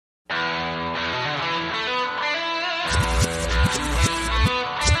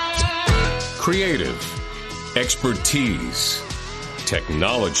Creative, expertise,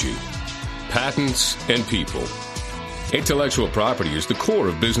 technology, patents, and people. Intellectual property is the core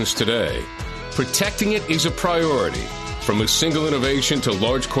of business today. Protecting it is a priority. From a single innovation to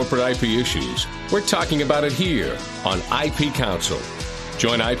large corporate IP issues, we're talking about it here on IP Council.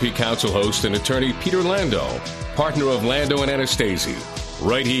 Join IP Council host and attorney Peter Lando, partner of Lando and Anastasi,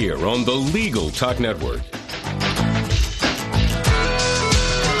 right here on the Legal Talk Network.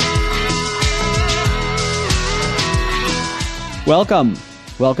 Welcome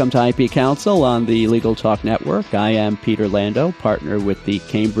to IP Council on the Legal Talk Network. I am Peter Lando, partner with the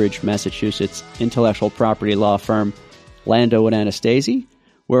Cambridge, Massachusetts intellectual property law firm Lando and Anastasi,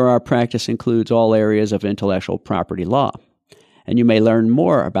 where our practice includes all areas of intellectual property law. And you may learn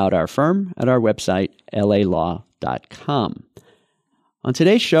more about our firm at our website, lalaw.com. On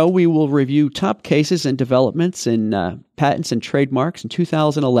today's show, we will review top cases and developments in patents and trademarks in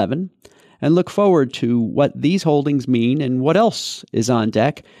 2011, and look forward to what these holdings mean and what else is on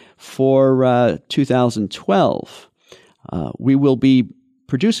deck for 2012. We will be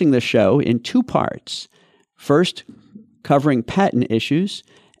producing the show in two parts. First, covering patent issues,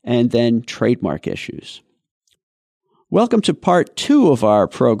 and then trademark issues. Welcome to part two of our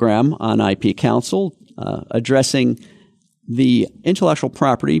program on IP Council, addressing the intellectual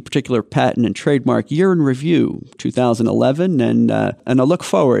property, particular patent and trademark year in review, 2011, and a look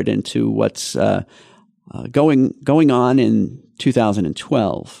forward into what's going on in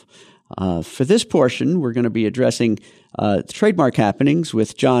 2012. For this portion, we're going to be addressing trademark happenings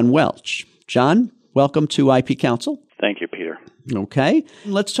with John Welch. John, welcome to IP Council. Thank you, Peter. Okay.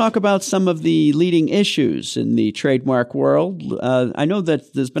 Let's talk about some of the leading issues in the trademark world. I know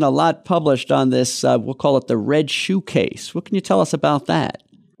that there's been a lot published on this, we'll call it the Red Shoe case. What can you tell us about that?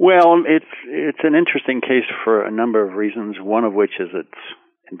 Well, it's an interesting case for a number of reasons, one of which is it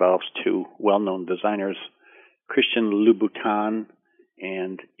involves two well-known designers, Christian Louboutin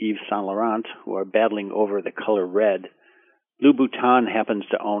and Yves Saint Laurent, who are battling over the color red. Louboutin happens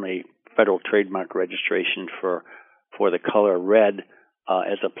to own a federal trademark registration for the color red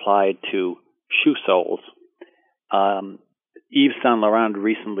as applied to shoe soles. Yves Saint Laurent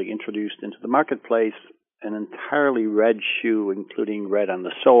recently introduced into the marketplace an entirely red shoe, including red on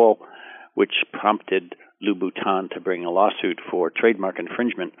the sole, which prompted Louboutin to bring a lawsuit for trademark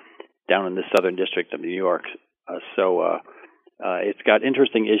infringement down in the Southern District of New York. So it's got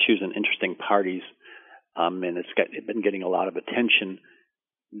interesting issues and interesting parties, and it's been getting a lot of attention.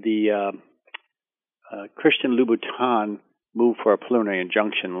 The Christian Louboutin moved for a preliminary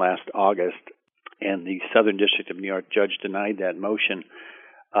injunction last August, and the Southern District of New York judge denied that motion,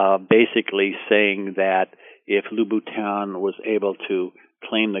 basically saying that if Louboutin was able to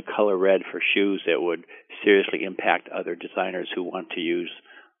claim the color red for shoes, it would seriously impact other designers who want to use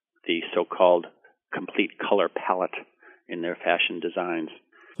the so-called complete color palette in their fashion designs.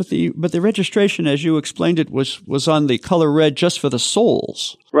 But the registration, as you explained it, was on the color red just for the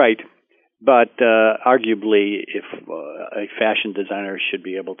soles. Right. But arguably, if a fashion designer should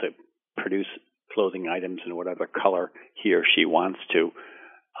be able to produce clothing items in whatever color he or she wants to,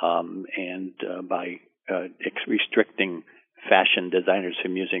 and by restricting fashion designers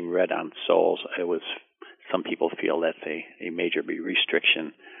from using red on soles, some people feel that's a major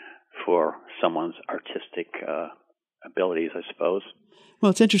restriction for someone's artistic abilities, I suppose. Well,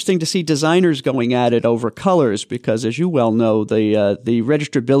 it's interesting to see designers going at it over colors because, as you well know, the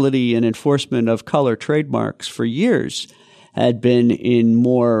registrability and enforcement of color trademarks for years had been in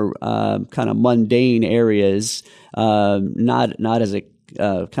more kind of mundane areas, not as a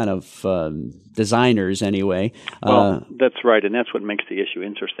kind of designers anyway. Well, that's right, and that's what makes the issue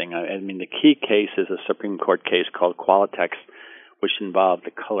interesting. I mean, the key case is a Supreme Court case called Qualitex, which involved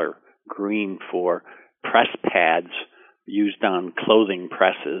the color green for press pads used on clothing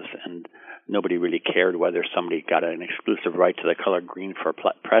presses, and nobody really cared whether somebody got an exclusive right to the color green for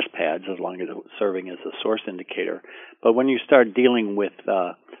press pads as long as it was serving as a source indicator. But when you start dealing with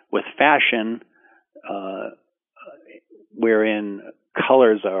fashion, wherein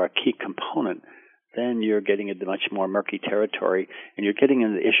colors are a key component, then you're getting into much more murky territory, and you're getting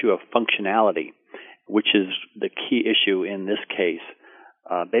into the issue of functionality, which is the key issue in this case.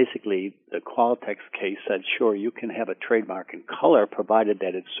 Basically, the Qualitex case said, sure, you can have a trademark in color provided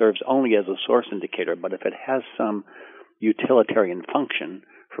that it serves only as a source indicator, but if it has some utilitarian function,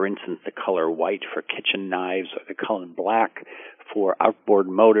 for instance, the color white for kitchen knives or the color black for outboard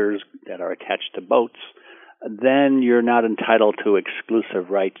motors that are attached to boats, then you're not entitled to exclusive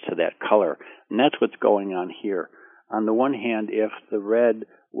rights to that color. And that's what's going on here. On the one hand, if the red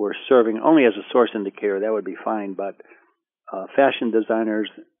were serving only as a source indicator, that would be fine, but fashion designers,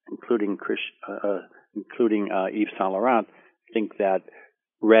 including Yves Saint Laurent, think that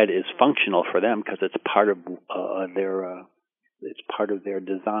red is functional for them because it's part of their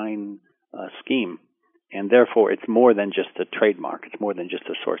design scheme, and therefore it's more than just a trademark. It's more than just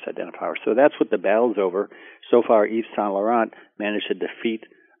a source identifier. So that's what the battle's over. So far, Yves Saint Laurent managed to defeat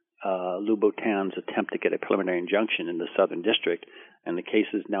Louboutin's attempt to get a preliminary injunction in the Southern District, and the case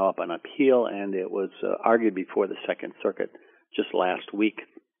is now up on appeal, and it was argued before the Second Circuit just last week.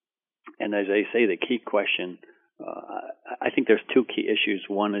 And as I say, the key question, I think there's two key issues.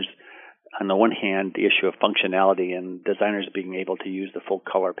 One is, on the one hand, the issue of functionality and designers being able to use the full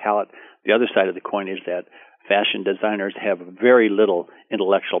color palette. The other side of the coin is that fashion designers have very little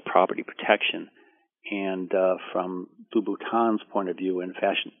intellectual property protection. And from Louboutin's point of view and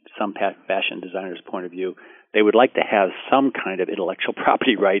some fashion designers' point of view, they would like to have some kind of intellectual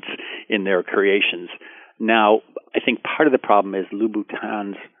property rights in their creations. Now, I think part of the problem is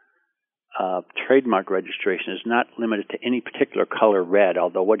Louboutin's trademark registration is not limited to any particular color red,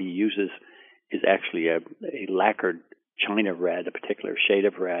 although what he uses is actually a lacquered china red, a particular shade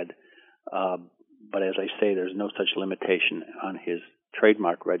of red. But as I say, there's no such limitation on his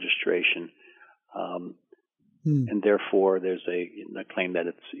trademark registration. And therefore, there's a claim that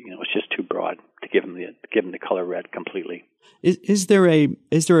it's just too broad to give him the color red completely. Is there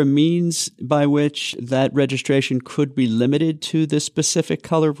a means by which that registration could be limited to the specific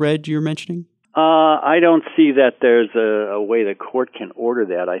color red you're mentioning? I don't see that there's a way the court can order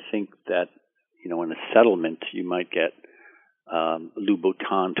that. I think that in a settlement you might get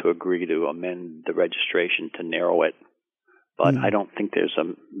Louboutin to agree to amend the registration to narrow it, but I don't think there's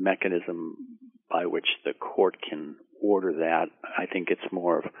a mechanism by which the court can order that. I think it's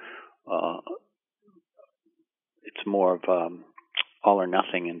more of all or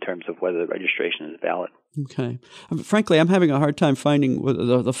nothing in terms of whether the registration is valid. Okay. Frankly, I'm having a hard time finding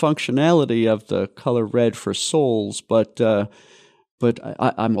the functionality of the color red for soles, but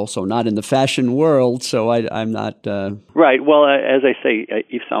I'm also not in the fashion world, so I'm not... Right. Well, as I say,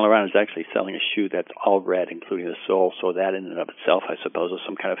 Yves Saint Laurent is actually selling a shoe that's all red, including the sole, so that in and of itself, I suppose, is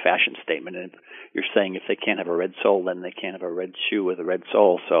some kind of fashion statement. And you're saying if they can't have a red sole, then they can't have a red shoe with a red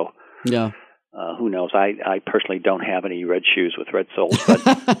sole, so... Yeah. Who knows? I personally don't have any red shoes with red soles. But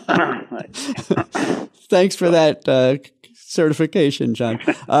Thanks for that certification, John.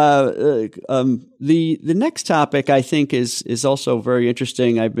 The next topic I think is also very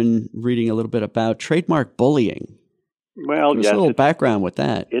interesting. I've been reading a little bit about trademark bullying. Well, there's a little background with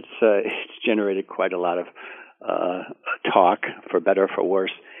that. It's generated quite a lot of talk, for better or for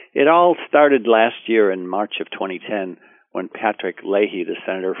worse. It all started last year in March of 2010 when Patrick Leahy, the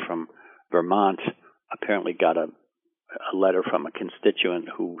senator from Vermont, apparently got a letter from a constituent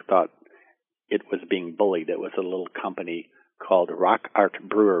who thought it was being bullied. It was a little company called Rock Art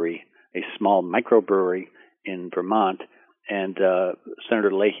Brewery, a small microbrewery in Vermont, and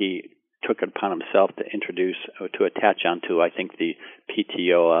Senator Leahy took it upon himself to attach onto, I think, the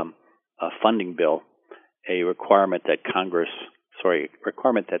PTO funding bill, a requirement that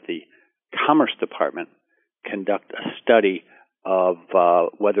the Commerce Department conduct a study of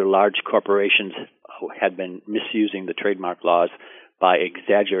whether large corporations had been misusing the trademark laws by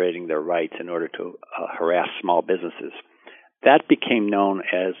exaggerating their rights in order to harass small businesses. That became known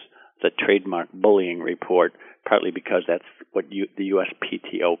as the Trademark Bullying Report, partly because that's what the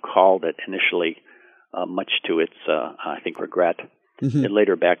USPTO called it initially, much to its, I think, regret. Mm-hmm. It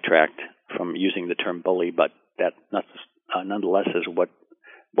later backtracked from using the term bully, but that nonetheless is what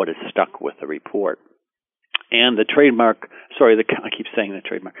is stuck with the report. And the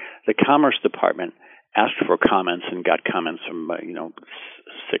Commerce Department asked for comments and got comments from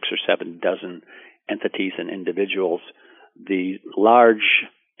 6 or 7 dozen entities and individuals. The large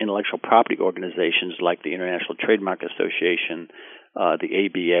intellectual property organizations like the International Trademark Association, the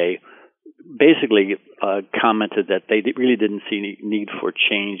ABA, basically commented that they really didn't see any need for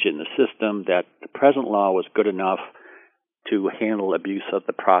change in the system, that the present law was good enough to handle abuse of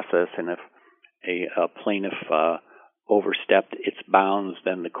the process, and if a plaintiff overstepped its bounds,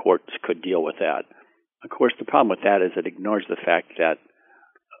 then the courts could deal with that. Of course, the problem with that is it ignores the fact that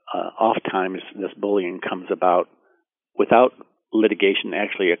oftentimes this bullying comes about without litigation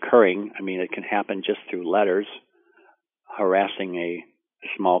actually occurring. I mean, it can happen just through letters harassing a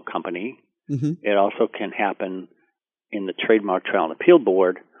small company. Mm-hmm. It also can happen in the Trademark Trial and Appeal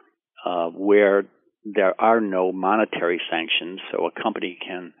Board where there are no monetary sanctions, so a company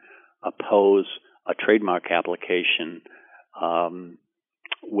can oppose a trademark application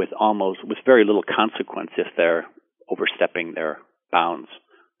with very little consequence if they're overstepping their bounds.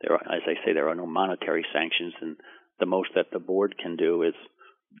 As I say, there are no monetary sanctions, and the most that the board can do is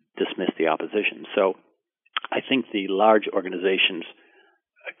dismiss the opposition. So I think the large organizations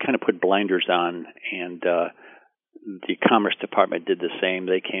kind of put blinders on, and the Commerce Department did the same.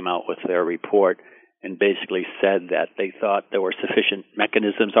 They came out with their report and basically said that they thought there were sufficient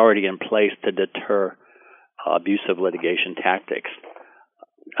mechanisms already in place to deter abusive litigation tactics.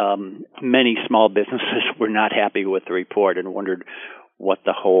 Many small businesses were not happy with the report and wondered what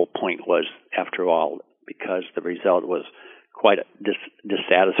the whole point was after all, because the result was quite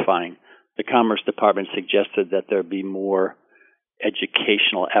dissatisfying. The Commerce Department suggested that there be more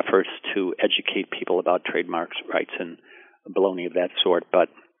educational efforts to educate people about trademarks rights and baloney of that sort, but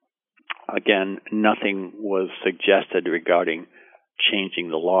again, nothing was suggested regarding changing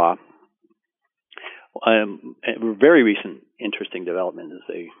the law. A very recent interesting development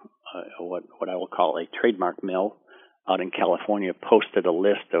is what I will call a trademark mill out in California posted a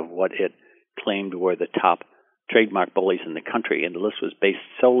list of what it claimed were the top trademark bullies in the country, and the list was based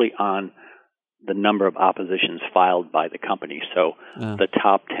solely on the number of oppositions filed by the company. So the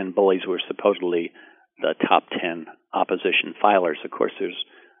top 10 bullies were supposedly the top 10 opposition filers. Of course, there's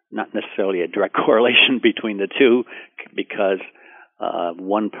not necessarily a direct correlation between the two, because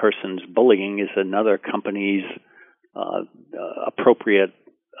one person's bullying is another company's appropriate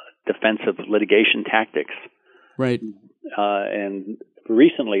defensive litigation tactics. Right. And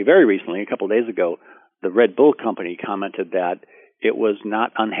recently, very recently, a couple of days ago, the Red Bull company commented that it was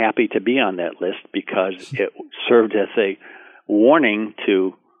not unhappy to be on that list because it served as a warning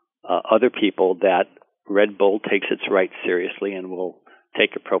to other people that Red Bull takes its rights seriously and will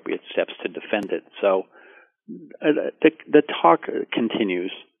take appropriate steps to defend it. So the talk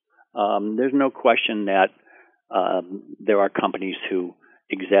continues. There's no question that there are companies who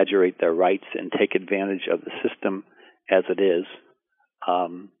exaggerate their rights and take advantage of the system as it is.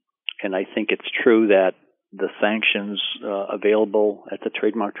 And I think it's true that the sanctions available at the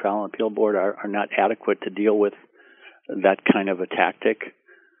Trademark Trial and Appeal Board are not adequate to deal with that kind of a tactic.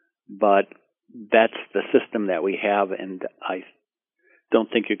 But that's the system that we have, and I don't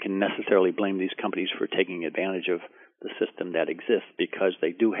think you can necessarily blame these companies for taking advantage of the system that exists, because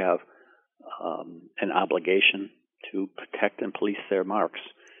they do have an obligation to protect and police their marks.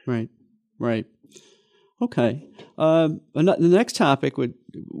 Right. Okay. The next topic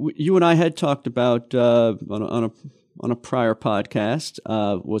you and I had talked about on a prior podcast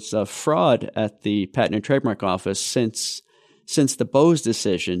was fraud at the Patent and Trademark Office since the Bose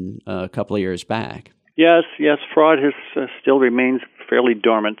decision a couple of years back. Yes. Fraud still remains fairly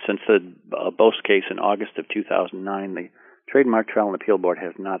dormant since the Bose case in August of 2009. The Trademark Trial and Appeal Board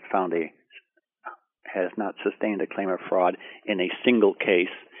has not sustained a claim of fraud in a single case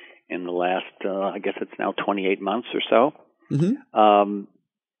in the last, I guess it's now 28 months or so. Mm-hmm.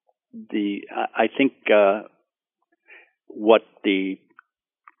 I think what the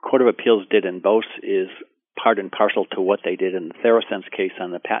Court of Appeals did in Bose is part and parcel to what they did in the TheraSense case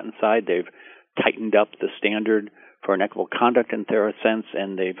on the patent side. They've tightened up the standard for inequitable conduct in TheraSense,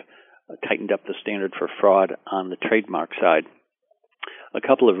 and they've tightened up the standard for fraud on the trademark side. A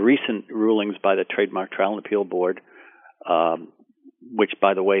couple of recent rulings by the Trademark Trial and Appeal Board, which,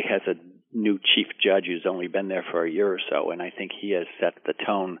 by the way, has a new chief judge who's only been there for a year or so, and I think he has set the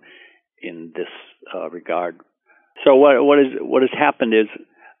tone in this regard. So what has happened is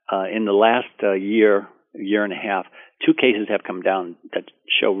in the last year and a half, two cases have come down that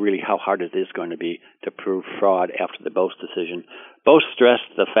show really how hard it is going to be to prove fraud after the Bose decision. Bose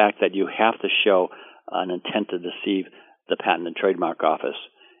stressed the fact that you have to show an intent to deceive the Patent and Trademark Office.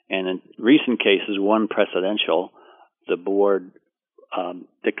 And in recent cases, one precedential, the board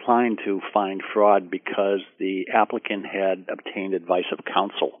declined to find fraud because the applicant had obtained advice of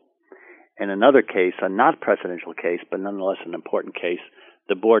counsel. In another case, a not precedential case, but nonetheless an important case,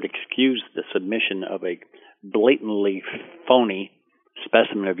 the board excused the submission of a blatantly phony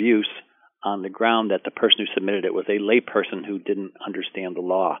specimen of use on the ground that the person who submitted it was a layperson who didn't understand the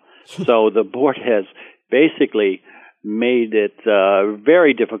law. So the board has basically made it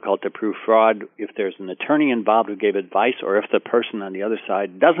very difficult to prove fraud if there's an attorney involved who gave advice, or if the person on the other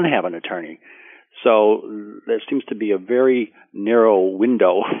side doesn't have an attorney. So there seems to be a very narrow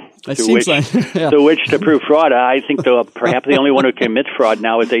window through which to prove fraud. I think perhaps the only one who commits fraud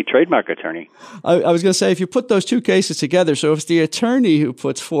now is a trademark attorney. I was going to say, if you put those two cases together, so if it's the attorney who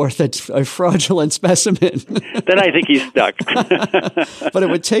puts forth a fraudulent specimen, then I think he's stuck. But it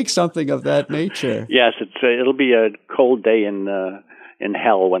would take something of that nature. Yes, it'll be a cold day in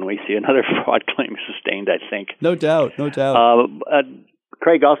hell when we see another fraud claim sustained, I think. No doubt.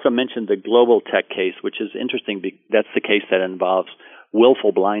 Craig also mentioned the Global Tech case, which is interesting. That's the case that involves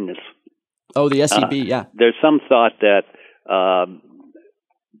willful blindness. Oh, the SEB, yeah. There's some thought that on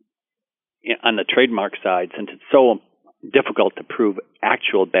the trademark side, since it's so difficult to prove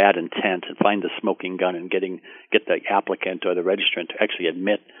actual bad intent and find the smoking gun and get the applicant or the registrant to actually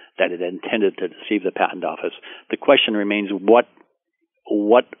admit that it intended to deceive the patent office, the question remains what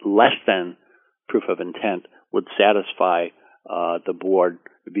less than proof of intent would satisfy the board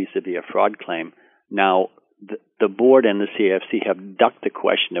vis-a-vis a fraud claim. Now, the board and the CAFC have ducked the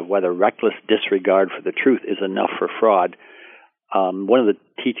question of whether reckless disregard for the truth is enough for fraud. One of the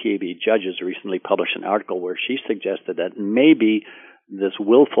TTAB judges recently published an article where she suggested that maybe this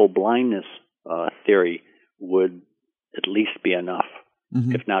willful blindness theory would at least be enough.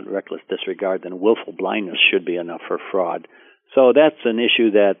 Mm-hmm. If not reckless disregard, then willful blindness should be enough for fraud. So that's an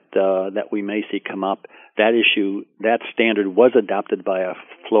issue that we may see come up. That standard was adopted by a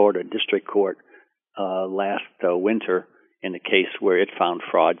Florida district court last winter in a case where it found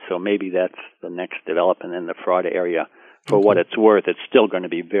fraud. So maybe that's the next development in the fraud area. For what it's worth, it's still going to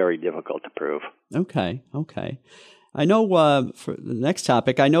be very difficult to prove. Okay. I know for the next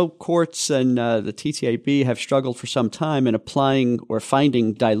topic, I know courts and the TTAB have struggled for some time in applying or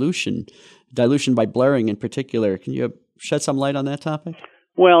finding dilution by blurring in particular. Can you shed some light on that topic?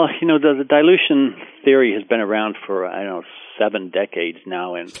 Well, the dilution theory has been around for, 7 decades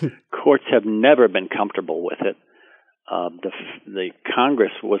now, and courts have never been comfortable with it. The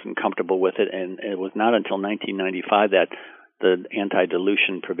Congress wasn't comfortable with it, and it was not until 1995 that the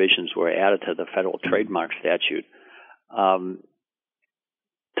anti-dilution provisions were added to the federal trademark statute. To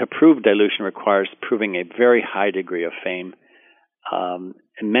prove dilution requires proving a very high degree of fame.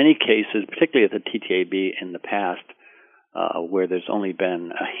 In many cases, particularly at the TTAB in the past, where there's only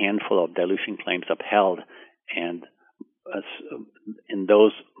been a handful of dilution claims upheld, and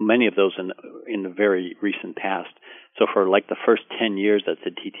many of those in the very recent past. So for like the first 10 years at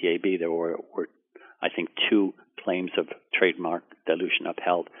the TTAB, there were I think 2 claims of trademark dilution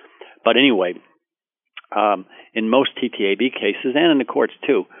upheld. But anyway, in most TTAB cases, and in the courts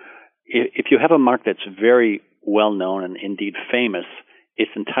too, if you have a mark that's very well known and indeed famous,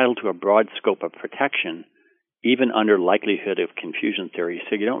 it's entitled to a broad scope of protection, even under likelihood of confusion theory.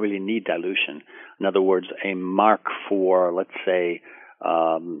 So you don't really need dilution. In other words, a mark for, let's say,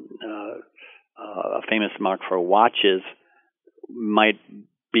 a famous mark for watches might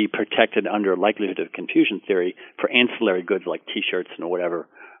be protected under likelihood of confusion theory for ancillary goods like T-shirts and whatever.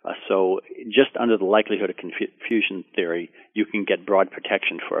 So just under the likelihood of confusion theory, you can get broad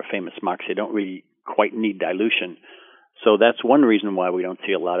protection for a famous mark. So you don't really quite need dilution. So that's one reason why we don't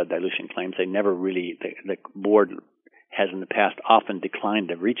see a lot of dilution claims. They never really, the board has in the past often declined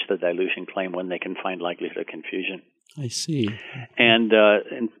to reach the dilution claim when they can find likelihood of confusion. I see. And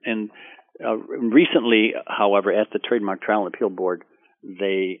recently, however, at the Trademark Trial and Appeal Board,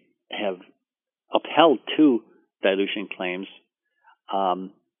 they have upheld 2 dilution claims,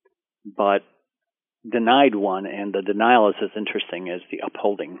 but denied one, and the denial is as interesting as the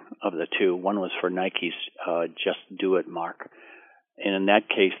upholding of the 2. One was for Nike's Just Do It mark. And in that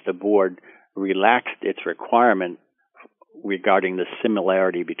case, the board relaxed its requirement regarding the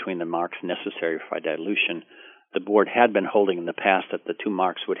similarity between the marks necessary for dilution. The board had been holding in the past that the 2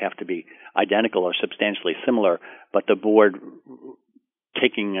 marks would have to be identical or substantially similar, but the board,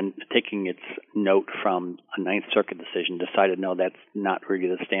 taking its note from a Ninth Circuit decision, decided no, that's not really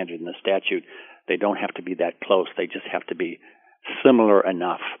the standard in the statute. They don't have to be that close. They just have to be similar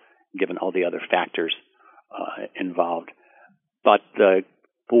enough, given all the other factors involved. But the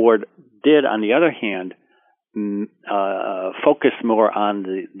board did, on the other hand, focus more on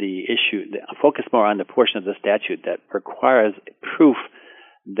the issue, focus more on the portion of the statute that requires proof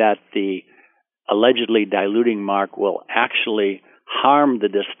that the allegedly diluting mark will actually harm the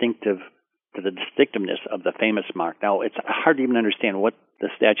distinctiveness of the famous mark. Now, it's hard to even understand what the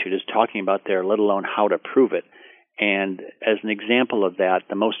statute is talking about there, let alone how to prove it. And as an example of that,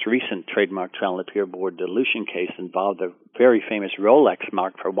 the most recent Trademark Trial and Appeal Board dilution case involved a very famous Rolex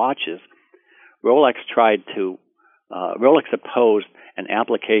mark for watches. Rolex opposed an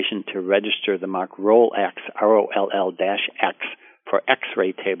application to register the mark Rolex, ROLL-X, for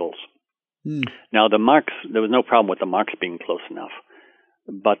X-ray tables. Now, the marks, there was no problem with the marks being close enough.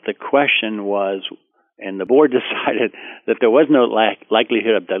 But the question was, and the board decided that there was no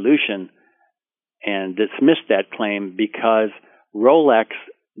likelihood of dilution and dismissed that claim because Rolex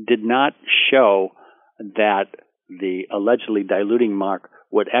did not show that the allegedly diluting mark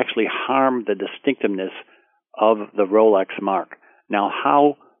would actually harm the distinctiveness of the Rolex mark. Now,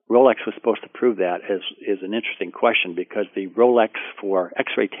 how Rolex was supposed to prove that is an interesting question because the Rolex for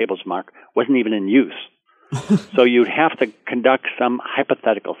X-ray tables mark wasn't even in use. So you'd have to conduct some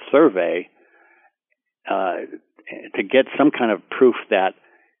hypothetical survey to get some kind of proof that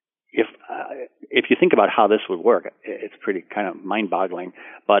if you think about how this would work, it's pretty kind of mind-boggling.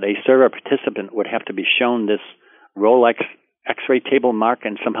 But a server participant would have to be shown this Rolex X-ray table mark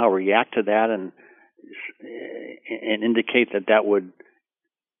and somehow react to that and indicate that would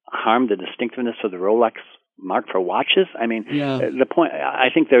harm the distinctiveness of the Rolex mark for watches. I mean, the point. I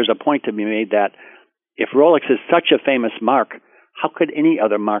think there's a point to be made that if Rolex is such a famous mark, how could any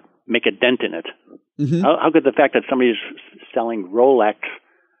other mark make a dent in it? Mm-hmm. How could the fact that somebody's selling Rolex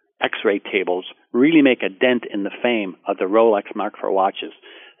X-ray tables really make a dent in the fame of the Rolex mark for watches?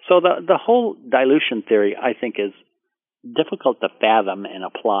 So the whole dilution theory, I think, is difficult to fathom and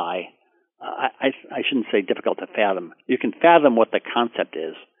apply. I shouldn't say difficult to fathom. You can fathom what the concept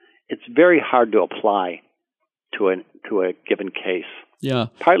is. It's very hard to apply to a given case. Yeah.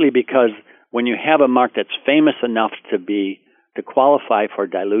 Partly because when you have a mark that's famous enough to qualify for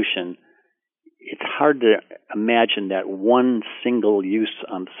dilution, it's hard to imagine that one single use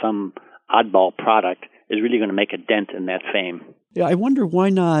on some oddball product is really going to make a dent in that fame. Yeah, I wonder why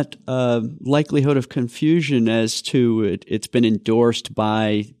not likelihood of confusion as to it's been endorsed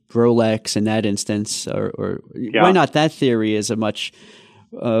by Rolex in that instance, or why not that theory is a much,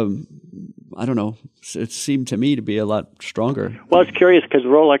 I don't know, it seemed to me to be a lot stronger. Well, it's curious because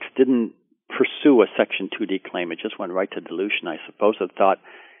Rolex didn't pursue a Section 2D claim. It just went right to dilution. I suppose it thought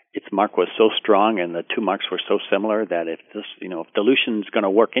its mark was so strong and the two marks were so similar that if dilution is going to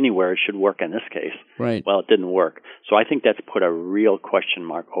work anywhere, it should work in this case. Right. Well, it didn't work. So I think that's put a real question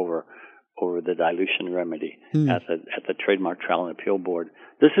mark over the dilution remedy at the Trademark Trial and Appeal Board.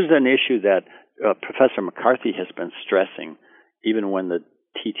 This is an issue that Professor McCarthy has been stressing, even when the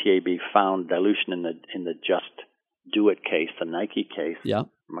TTAB found dilution in the Just Do It case, the Nike case. Yeah.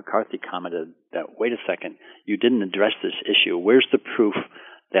 McCarthy commented that, wait a second, you didn't address this issue. Where's the proof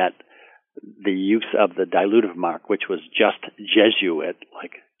that the use of the dilutive mark, which was just Jesuit,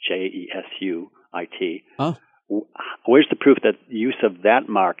 like Jesuit, where's the proof that use of that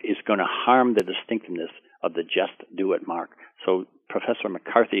mark is going to harm the distinctiveness of the Just Do It mark? So Professor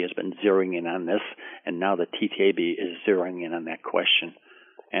McCarthy has been zeroing in on this, and now the TTAB is zeroing in on that question.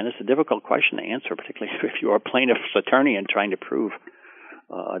 And it's a difficult question to answer, particularly if you are a plaintiff's attorney and trying to prove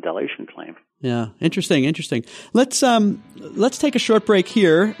a dilution claim. Yeah, interesting. Let's take a short break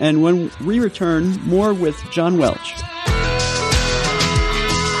here, and when we return, more with John Welch.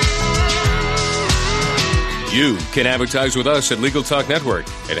 You can advertise with us at Legal Talk Network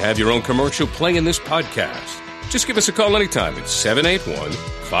and have your own commercial play in this podcast. Just give us a call anytime at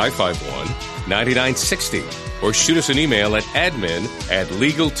 781-551-9960 or shoot us an email at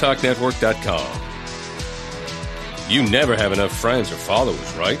admin@LegalTalkNetwork.com. You never have enough friends or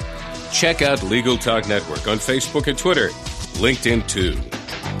followers, right? Check out Legal Talk Network on Facebook and Twitter, LinkedIn too.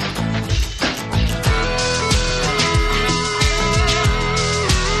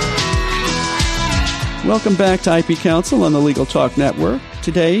 Welcome back to IP Counsel on the Legal Talk Network.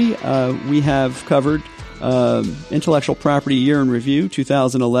 Today we have covered Intellectual Property Year in Review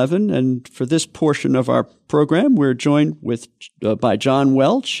 2011, and for this portion of our program, we're joined by John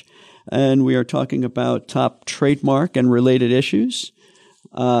Welch, and we are talking about top trademark and related issues.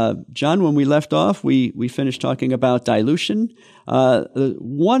 John, when we left off, we finished talking about dilution.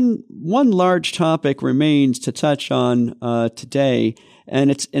 One large topic remains to touch on today,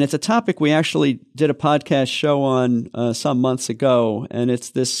 and it's a topic we actually did a podcast show on some months ago, and it's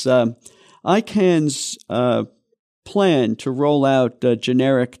this ICANN's plan to roll out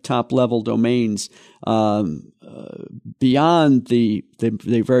generic top-level domains beyond the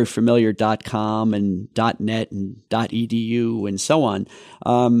very familiar .com and .net and .edu and so on.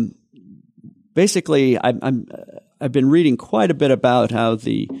 Basically, I've been reading quite a bit about how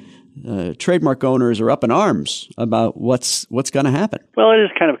the trademark owners are up in arms about what's going to happen. Well, it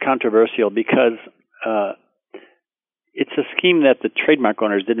is kind of controversial because it's a scheme that the trademark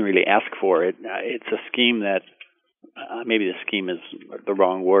owners didn't really ask for. It's a scheme that maybe the scheme is the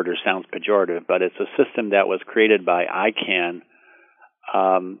wrong word or sounds pejorative, but it's a system that was created by ICANN.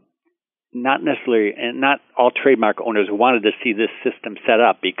 Not necessarily, and not all trademark owners wanted to see this system set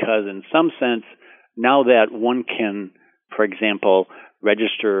up because, in some sense, now that one can, for example,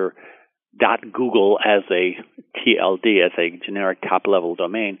 register .google as a TLD, as a generic top-level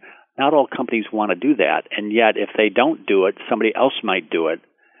domain, not all companies want to do that, and yet if they don't do it, somebody else might do it.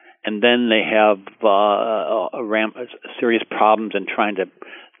 And then they have serious problems in trying to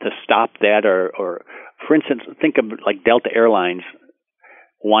stop that, or for instance, think of like Delta Airlines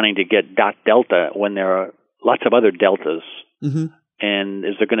wanting to get .delta when there are lots of other deltas And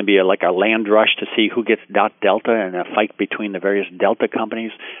is there going to be a land rush to see who gets .delta and a fight between the various delta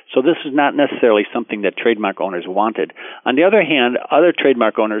companies? So this is not necessarily something that trademark owners wanted. On the other hand, other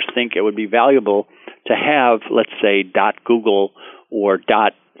trademark owners think it would be valuable to have, let's say, .google or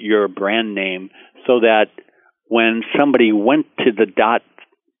 .your brand name, so that when somebody went to the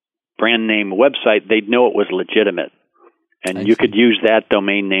brand name website, they'd know it was legitimate. And you could use that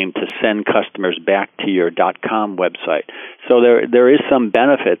domain name to send customers back to your .com website. So there is some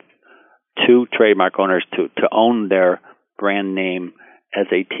benefit to trademark owners to own their brand name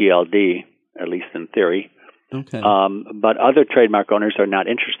as a TLD, at least in theory. Okay. But other trademark owners are not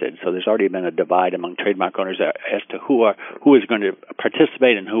interested. So there's already been a divide among trademark owners as to who is going to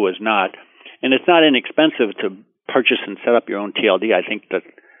participate and who is not. And it's not inexpensive to purchase and set up your own TLD. I think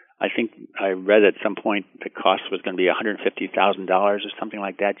I read at some point the cost was going to be $150,000 or something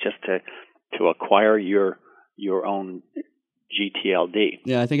like that, just to acquire your own GTLD.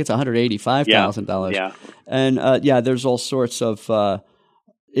 Yeah, I think it's $185,000. Yeah. And there's all sorts of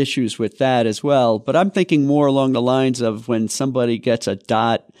issues with that as well. But I'm thinking more along the lines of when somebody gets a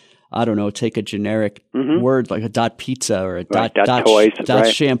take a generic word like a .pizza or a toys,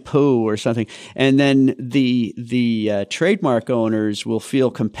 shampoo or something. And then the trademark owners will feel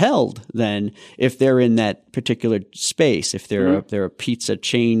compelled then, if they're in that particular space, if they're a pizza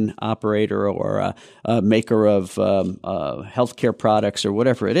chain operator or a maker of healthcare products or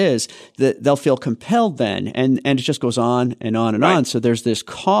whatever it is, that they'll feel compelled then. And it just goes on and on and on. So there's this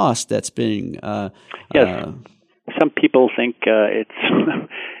cost that's being yes. Some people think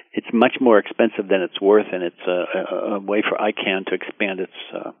it's much more expensive than it's worth, and it's a way for ICANN to expand its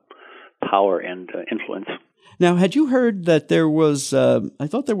power and influence. Now, had you heard that there was, I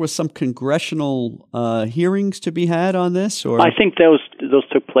thought there was some congressional hearings to be had on this? Or I think those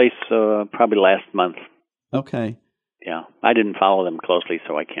took place probably last month. Okay. Yeah, I didn't follow them closely,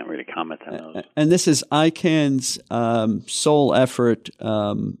 so I can't really comment on those. And this is ICANN's sole effort,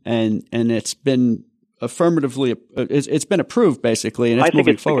 and it's been affirmatively, it's been approved basically, and it's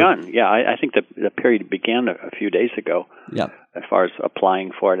moving forward. I think it's begun. Yeah, I think the period began a few days ago. Yeah. As far as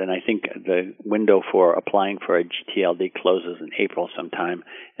applying for it, and I think the window for applying for a GTLD closes in April sometime,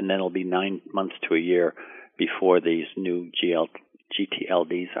 and then it'll be 9 months to a year before these new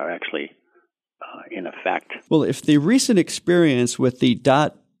GTLDs are actually in effect. Well, if the recent experience with the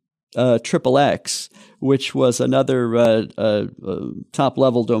XXX, which was another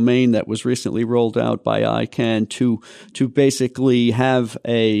top-level domain that was recently rolled out by ICANN to basically have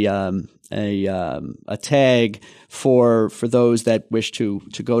a tag for those that wish to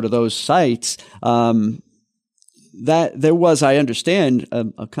go to those sites. That there was, I understand,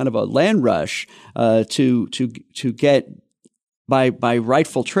 a kind of a land rush to get by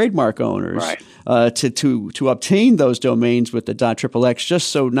rightful trademark owners, right. to obtain those domains with the .XXX, just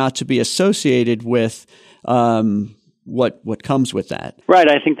so not to be associated with what comes with that. Right.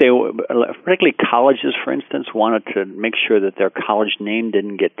 I think they, particularly colleges, for instance, wanted to make sure that their college name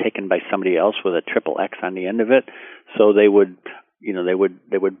didn't get taken by somebody else with a XXX on the end of it. So they would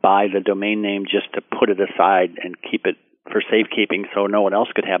buy the domain name just to put it aside and keep it for safekeeping, so no one else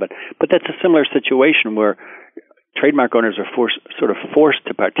could have it. But that's a similar situation where trademark owners are forced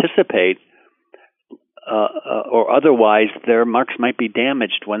to participate, or otherwise their marks might be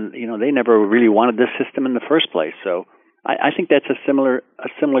damaged when they never really wanted this system in the first place. So I think that's a similar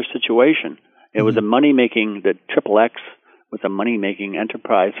situation. It was a the XXX was a money making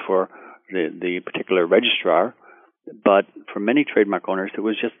enterprise for the particular registrar, but for many trademark owners it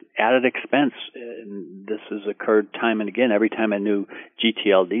was just added expense. And this has occurred time and again. Every time a new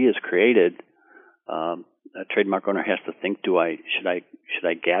GTLD is created, a trademark owner has to think: should I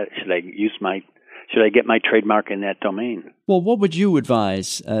get my trademark in that domain? Well, what would you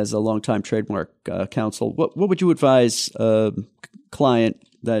advise as a longtime trademark counsel? What would you advise a client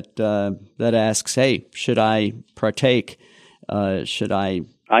that asks, "Hey, should I partake? Should I?"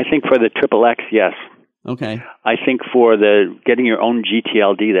 I think for the XXX, yes. Okay. I think for getting your own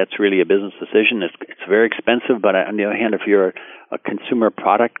GTLD, that's really a business decision. It's very expensive, but on the other hand, if you're a consumer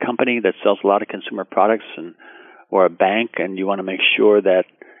product company that sells a lot of consumer products, or a bank, and you want to make sure that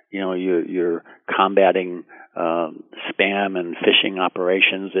you're combating spam and phishing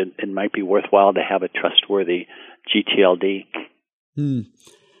operations, it might be worthwhile to have a trustworthy GTLD.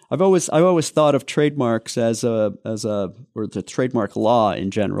 I've always thought of trademarks or the trademark law in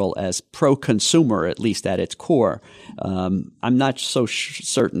general as pro-consumer, at least at its core. I'm not so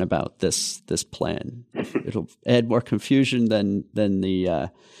certain about this plan. It'll add more confusion than the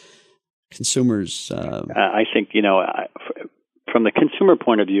consumers. I think from the consumer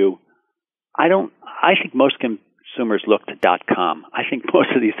point of view, I think most consumers look to .com. I think most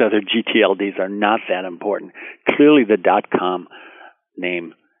of these other GTLDs are not that important. Clearly, the .com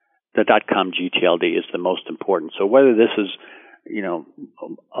name, the .com GTLD, is the most important. So whether this is, a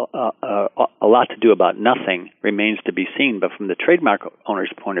lot to do about nothing remains to be seen. But from the trademark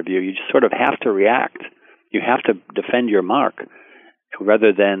owner's point of view, you just sort of have to react. You have to defend your mark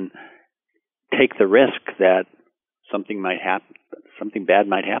rather than take the risk that something might happen, something bad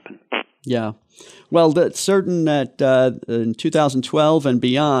might happen. Yeah. Well, that's certain that in 2012 and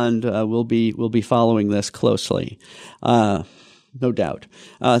beyond, we'll be following this closely. No doubt.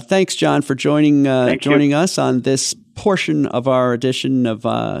 Thanks, John, for joining us on this portion of our edition of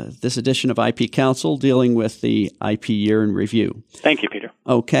IP Council, dealing with the IP Year in Review. Thank you, Peter.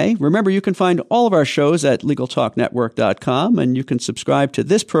 Okay. Remember, you can find all of our shows at LegalTalkNetwork.com, and you can subscribe to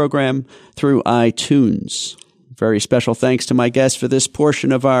this program through iTunes. Very special thanks to my guest for this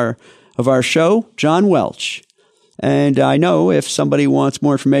portion of our show, John Welch. And I know if somebody wants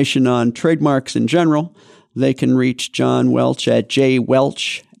more information on trademarks in general, they can reach John Welch at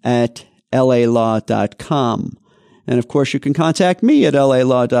jwelch@lalaw.com. And of course, you can contact me at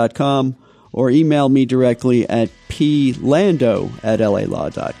lalaw.com or email me directly at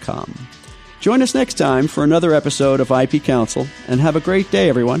plando@lalaw.com. Join us next time for another episode of IP Council, and have a great day,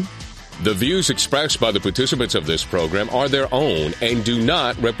 everyone. The views expressed by the participants of this program are their own and do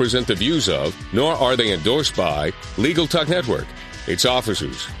not represent the views of, nor are they endorsed by, Legal Talk Network, its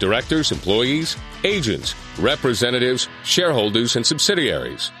officers, directors, employees, agents, representatives, shareholders, and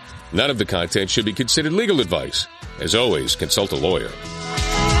subsidiaries. None of the content should be considered legal advice. As always, consult a lawyer.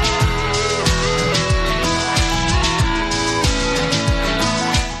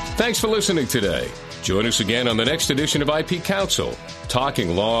 Thanks for listening today. Join us again on the next edition of IP Council,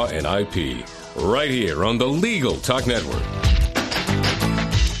 talking law and IP, right here on the Legal Talk Network.